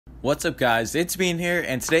What's up guys, it's Bean here,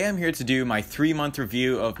 and today I'm here to do my 3-month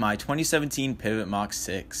review of my 2017 Pivot Mach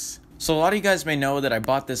 6. So a lot of you guys may know that I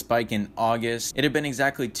bought this bike in August. It had been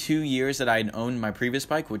exactly 2 years that I had owned my previous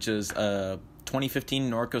bike, which is a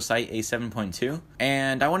 2015 Norco Sight A7.2,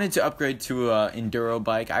 and I wanted to upgrade to an enduro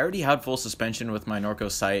bike. I already had full suspension with my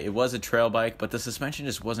Norco Sight. It was a trail bike, but the suspension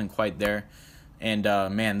just wasn't quite there. And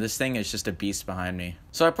man, this thing is just a beast behind me.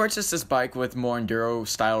 So I purchased this bike with more enduro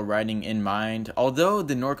style riding in mind. Although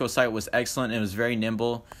the Norco Sight was excellent and it was very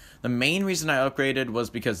nimble, the main reason I upgraded was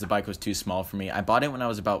because the bike was too small for me. I bought it when I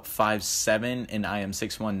was about 5'7", and I am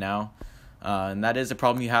 6'1" now. And that is a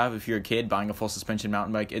problem you have if you're a kid buying a full suspension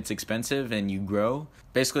mountain bike. It's expensive and you grow.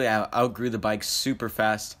 Basically, I outgrew the bike super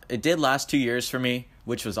fast. It did last 2 years for me,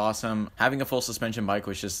 which was awesome. Having a full suspension bike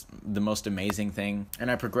was just the most amazing thing.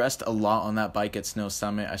 And I progressed a lot on that bike at Snow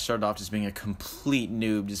Summit. I started off just being a complete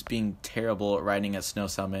noob, just being terrible at riding at Snow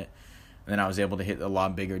Summit. And then I was able to hit a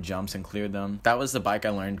lot bigger jumps and clear them. That was the bike I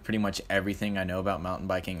learned pretty much everything I know about mountain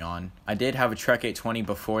biking on. I did have a Trek 820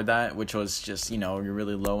 before that, which was just, your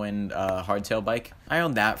really low-end hardtail bike. I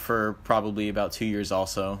owned that for probably about 2 years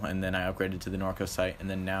also, and then I upgraded to the Norco Sight, and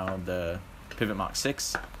then now the Pivot Mach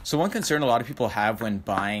 6. So one concern a lot of people have when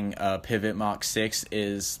buying a Pivot Mach 6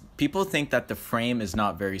 is people think that the frame is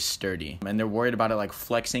not very sturdy, and they're worried about it like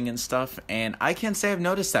flexing and stuff, and I can't say I've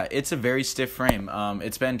noticed that. It's a very stiff frame.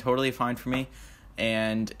 It's been totally fine for me,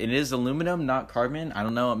 and it is aluminum, not carbon. I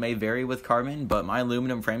don't know, it may vary with carbon, but my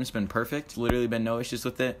aluminum frame's been perfect. Literally been no issues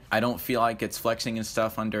with it. I don't feel like it's flexing and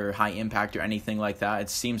stuff under high impact or anything like that. It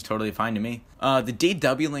seems totally fine to me. The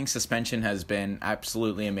DW Link suspension has been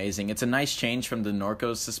absolutely amazing. It's a nice change from the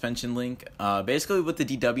Norco's suspension link. Basically with the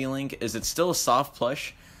DW Link is it's still a soft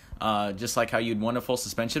plush, just like how you'd want a full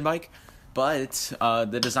suspension bike. But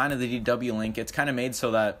the design of the DW Link, it's kind of made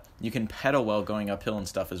so that you can pedal well going uphill and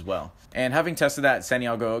stuff as well. And having tested that at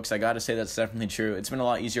Santiago Oaks, I gotta say that's definitely true. It's been a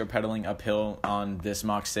lot easier pedaling uphill on this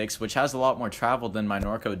Mach 6, which has a lot more travel than my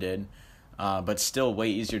Norco did, but still way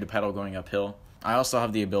easier to pedal going uphill. I also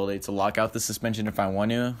have the ability to lock out the suspension if I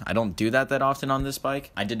want to. I don't do that often on this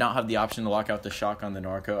bike. I did not have the option to lock out the shock on the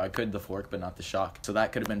Norco. I could the fork, but not the shock. So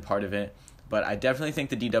that could have been part of it. But I definitely think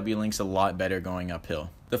the DW Link's a lot better going uphill.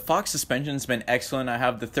 The Fox suspension's been excellent. I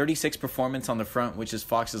have the 36 Performance on the front, which is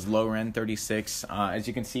Fox's lower end 36. As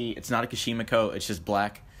you can see, it's not a Kashima coat, it's just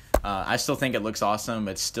black. I still think it looks awesome.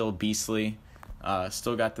 It's still beastly.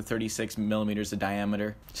 Still got the 36 millimeters of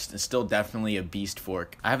diameter. It's still definitely a beast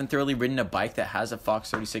fork. I haven't thoroughly ridden a bike that has a Fox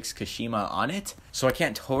 36 Kashima on it, so I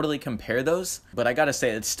can't totally compare those, but I gotta say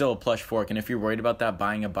it's still a plush fork. And if you're worried about that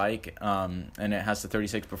buying a bike and it has the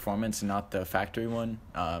 36 Performance and not the factory one,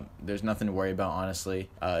 there's nothing to worry about, honestly.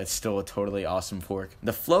 It's still a totally awesome fork.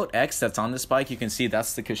 The Float X that's on this bike, you can see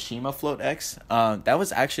that's the Kashima Float X. That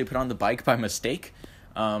was actually put on the bike by mistake.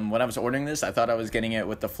 When I was ordering this, I thought I was getting it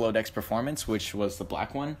with the Float X Performance, which was the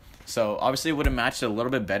black one. So obviously it would have matched it a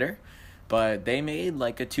little bit better, but they made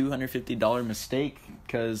like a $250 mistake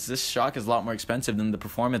because this shock is a lot more expensive than the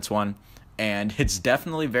Performance one. And it's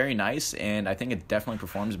definitely very nice, and I think it definitely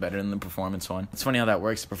performs better than the Performance one. It's funny how that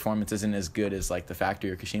works. The Performance isn't as good as like the factory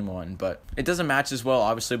or Kashima one, but it doesn't match as well,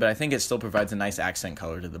 obviously, but I think it still provides a nice accent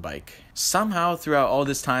color to the bike. Somehow, throughout all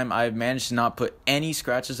this time, I've managed to not put any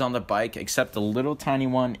scratches on the bike except the little tiny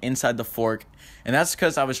one inside the fork, and that's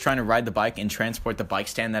because I was trying to ride the bike and transport the bike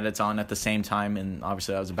stand that it's on at the same time, and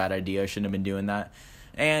obviously that was a bad idea. I shouldn't have been doing that,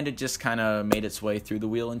 and it just kind of made its way through the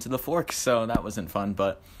wheel into the fork, so that wasn't fun,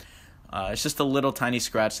 but it's just a little tiny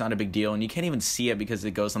scratch, not a big deal, and you can't even see it because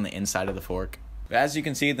it goes on the inside of the fork. But as you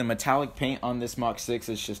can see, the metallic paint on this Mach 6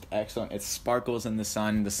 is just excellent. It sparkles in the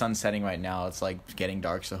sun. The sun's setting right now. It's like getting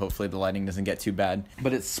dark, so hopefully the lighting doesn't get too bad.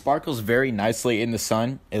 But it sparkles very nicely in the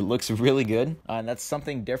sun. It looks really good, and that's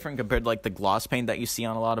something different compared to like the gloss paint that you see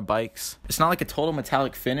on a lot of bikes. It's not like a total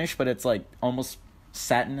metallic finish, but it's like almost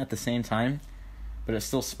satin at the same time, but it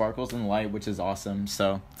still sparkles in light, which is awesome.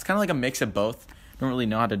 So it's kind of like a mix of both. Don't really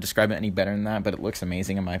know how to describe it any better than that, but it looks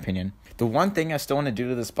amazing in my opinion. The one thing I still want to do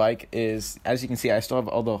to this bike is, as you can see, I still have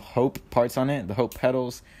all the Hope parts on it. The Hope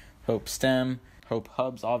pedals, Hope stem, Hope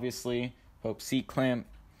hubs, obviously, Hope seat clamp.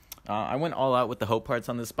 I went all out with the Hope parts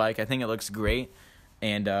on this bike. I think it looks great,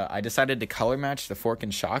 and I decided to color match the fork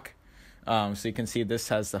and shock. So you can see this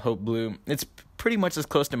has the Hope blue. It's pretty much as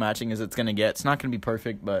close to matching as it's going to get. It's not going to be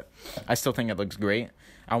perfect, but I still think it looks great.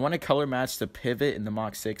 I want to color match the pivot in the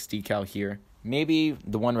Mach 6 decal here. Maybe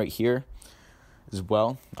the one right here as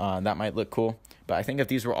well. That might look cool. But I think if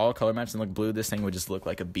these were all color matched and look blue, this thing would just look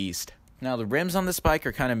like a beast. Now, the rims on this bike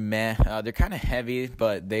are kind of meh. They're kind of heavy,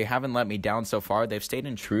 but they haven't let me down so far. They've stayed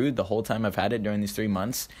in true the whole time I've had it during these 3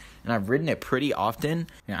 months, and I've ridden it pretty often.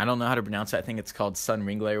 And I don't know how to pronounce it. I think it's called Sun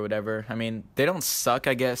Ringley or whatever. I mean, they don't suck,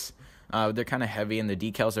 I guess. They're kind of heavy, and the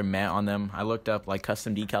decals are meh on them. I looked up, like,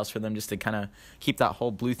 custom decals for them just to kind of keep that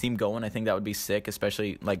whole blue theme going. I think that would be sick,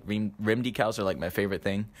 especially, like, rim decals are, like, my favorite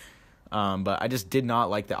thing. But I just did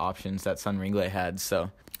not like the options that Sun Ringley had,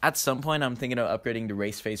 so at some point I'm thinking of upgrading to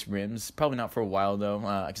race face rims. Probably not for a while though,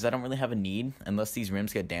 because I don't really have a need unless these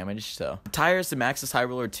rims get damaged. So tires, the Maxxis High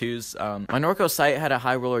Roller 2s. My Norco sight had a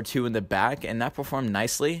High Roller 2 in the back, and that performed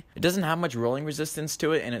nicely. It doesn't have much rolling resistance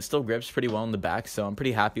to it, and it still grips pretty well in the back, so I'm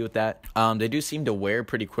pretty happy with that. They do seem to wear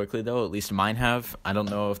pretty quickly though, at least mine have. I don't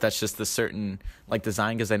know if that's just the certain like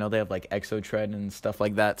design, because I know they have like Exo Tread and stuff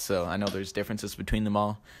like that, so I know there's differences between them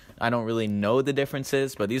all. I don't really know the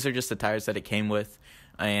differences, but these are just the tires that it came with.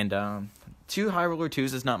 And 2 High Roller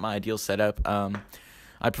 2s is not my ideal setup.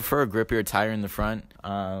 I prefer a grippier tire in the front,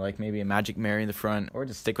 like maybe a Magic Mary in the front, or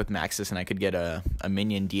just stick with Maxxis and I could get a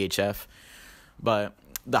Minion DHF. But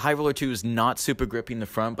the High Roller 2 is not super grippy in the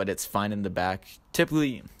front, but it's fine in the back.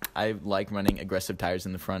 Typically, I like running aggressive tires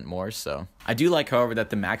in the front more, so. I do like, however,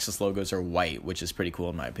 that the Maxxis logos are white, which is pretty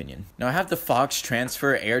cool in my opinion. Now, I have the Fox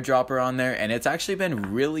Transfer airdropper on there, and it's actually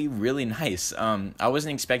been really, really nice. I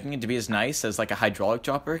wasn't expecting it to be as nice as like a hydraulic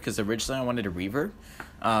dropper, because originally I wanted a reverb.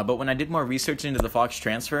 But when I did more research into the Fox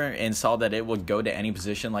Transfer and saw that it would go to any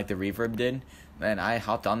position like the reverb did, and I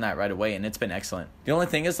hopped on that right away, and it's been excellent. The only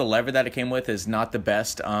thing is the lever that it came with is not the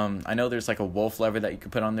best. I know there's like a Wolf lever that you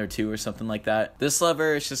could put on there too or something like that. This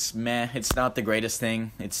lever is just meh. It's not the greatest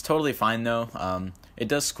thing. It's totally fine though. It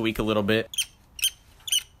does squeak a little bit.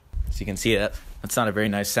 So you can see it. That's not a very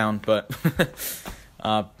nice sound, but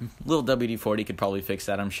little WD-40 could probably fix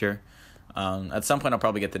that, I'm sure. At some point I'll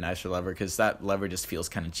probably get the nicer lever because that lever just feels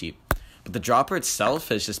kind of cheap. But the dropper itself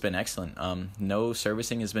has just been excellent. No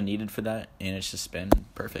servicing has been needed for that, and it's just been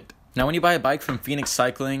perfect. Now, when you buy a bike from Phoenix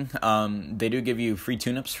Cycling, they do give you free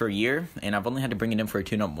tune-ups for a year, and I've only had to bring it in for a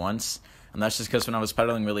tune-up once. And that's just because when I was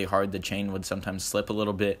pedaling really hard, the chain would sometimes slip a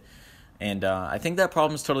little bit. And I think that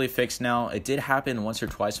problem's totally fixed now. It did happen once or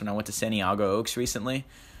twice when I went to Santiago Oaks recently.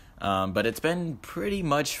 But it's been pretty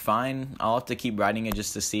much fine. I'll have to keep riding it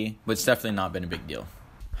just to see, but it's definitely not been a big deal.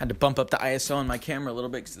 Had to bump up the ISO on my camera a little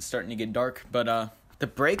bit because it's starting to get dark. But the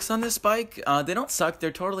brakes on this bike, they don't suck. They're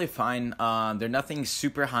totally fine. They're nothing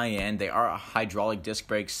super high-end. They are hydraulic disc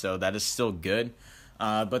brakes, so that is still good.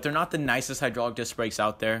 But they're not the nicest hydraulic disc brakes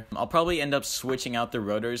out there. I'll probably end up switching out the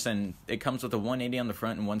rotors, and it comes with a 180 on the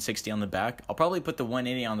front and 160 on the back. I'll probably put the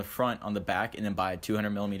 180 on the front on the back and then buy a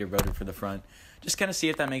 200mm rotor for the front. Just kind of see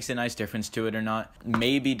if that makes a nice difference to it or not.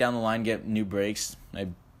 Maybe down the line get new brakes.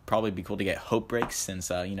 I'd probably be cool to get Hope brakes since,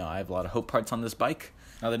 you know, I have a lot of Hope parts on this bike.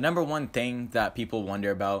 Now, the number one thing that people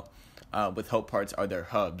wonder about with Hope parts are their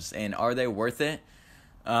hubs. And are they worth it?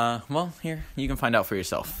 Well, here, you can find out for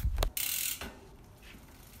yourself.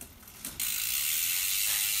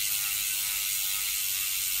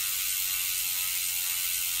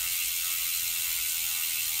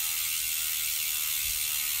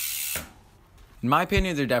 In my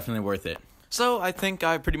opinion, they're definitely worth it. So I think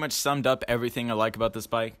I pretty much summed up everything I like about this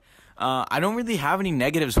bike. I don't really have any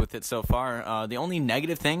negatives with it so far. The only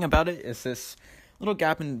negative thing about it is this little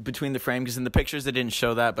gap in between the frame, because in the pictures they didn't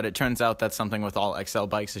show that, but it turns out that's something with all XL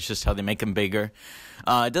bikes. It's just how they make them bigger.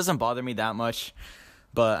 It doesn't bother me that much,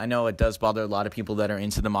 but I know it does bother a lot of people that are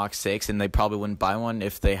into the Mach 6, and they probably wouldn't buy one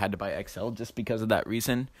if they had to buy XL just because of that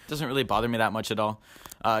reason. It doesn't really bother me that much at all.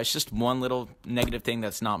 It's just one little negative thing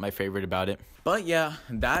that's not my favorite about it. But yeah,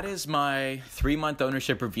 that is my 3-month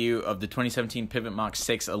ownership review of the 2017 Pivot Mach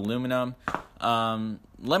 6 Aluminum.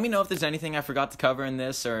 Let me know if there's anything I forgot to cover in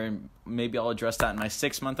this, or maybe I'll address that in my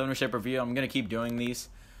 6-month ownership review. I'm going to keep doing these.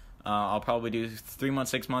 I'll probably do 3 month,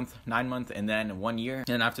 6 month, 9 month, and then 1 year.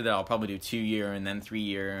 And after that, I'll probably do 2 year and then 3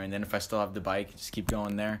 year. And then if I still have the bike, just keep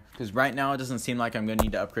going there. Because right now, it doesn't seem like I'm going to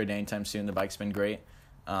need to upgrade anytime soon. The bike's been great.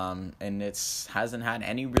 And it hasn't had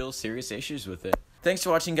any real serious issues with it. Thanks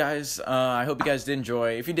for watching, guys. I hope you guys did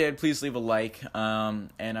enjoy. If you did, please leave a like.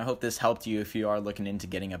 And I hope this helped you if you are looking into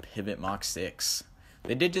getting a Pivot Mach 6.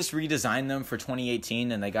 They did just redesign them for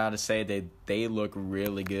 2018, and they gotta say they look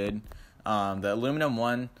really good. The aluminum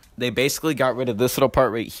one, they basically got rid of this little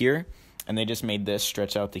part right here, and they just made this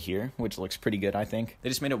stretch out to here, which looks pretty good, I think. They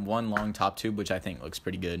just made it one long top tube, which I think looks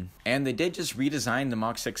pretty good. And they did just redesign the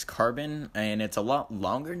Mach 6 Carbon, and it's a lot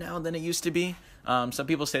longer now than it used to be. Some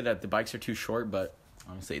people say that the bikes are too short, but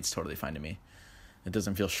honestly, it's totally fine to me. It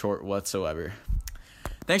doesn't feel short whatsoever.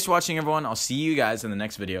 Thanks for watching, everyone. I'll see you guys in the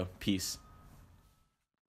next video. Peace.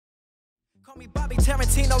 Call me Bobby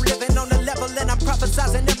Tarantino, living on the level, and I'm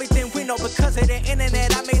prophesizing everything we know. Because of the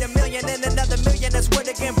internet, I made $1 million and another million. That's where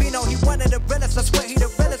the Gambino, he wanted the realest. I swear he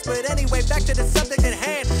the realest. But anyway, back to the subject at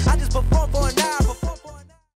hand. I just perform for an